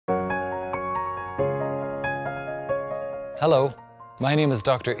Hello, my name is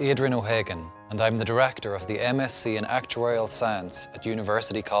Dr. Adrian O'Hagan and I'm the Director of the MSc in Actuarial Science at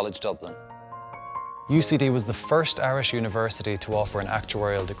University College Dublin. UCD was the first Irish university to offer an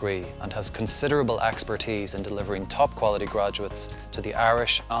actuarial degree and has considerable expertise in delivering top quality graduates to the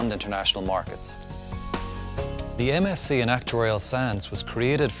Irish and international markets. The MSc in Actuarial Science was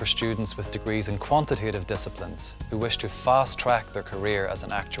created for students with degrees in quantitative disciplines who wish to fast-track their career as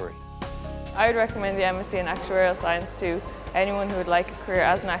an actuary. I would recommend the MSc in Actuarial Science to anyone who would like a career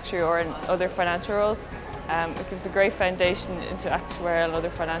as an actuary or in other financial roles. It gives a great foundation into actuarial and other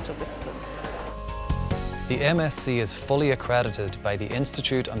financial disciplines. The MSc is fully accredited by the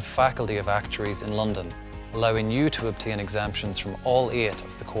Institute and Faculty of Actuaries in London, allowing you to obtain exemptions from all 8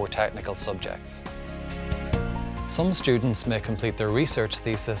 of the core technical subjects. Some students may complete their research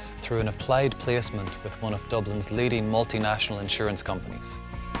thesis through an applied placement with one of Dublin's leading multinational insurance companies.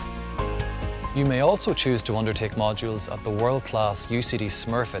 You may also choose to undertake modules at the world-class UCD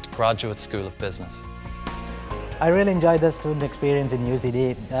Smurfit Graduate School of Business. I really enjoyed the student experience in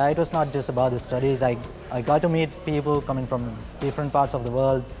UCD. It was not just about the studies. I got to meet people coming from different parts of the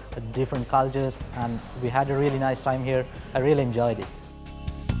world, different cultures, and we had a really nice time here. I really enjoyed it.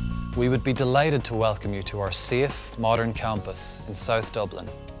 We would be delighted to welcome you to our safe, modern campus in South Dublin,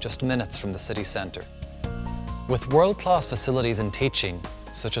 just minutes from the city centre. With world-class facilities in teaching,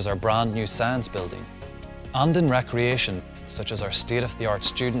 such as our brand new science building, and in recreation, such as our state-of-the-art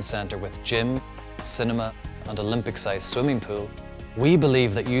student centre with gym, cinema, and Olympic-sized swimming pool, we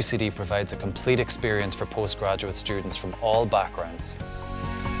believe that UCD provides a complete experience for postgraduate students from all backgrounds.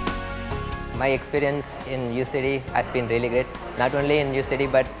 My experience in UCD has been really great. Not only in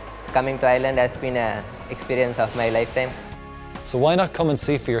UCD, but coming to Ireland has been an experience of my lifetime. So why not come and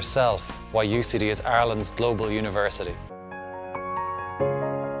see for yourself why UCD is Ireland's global university?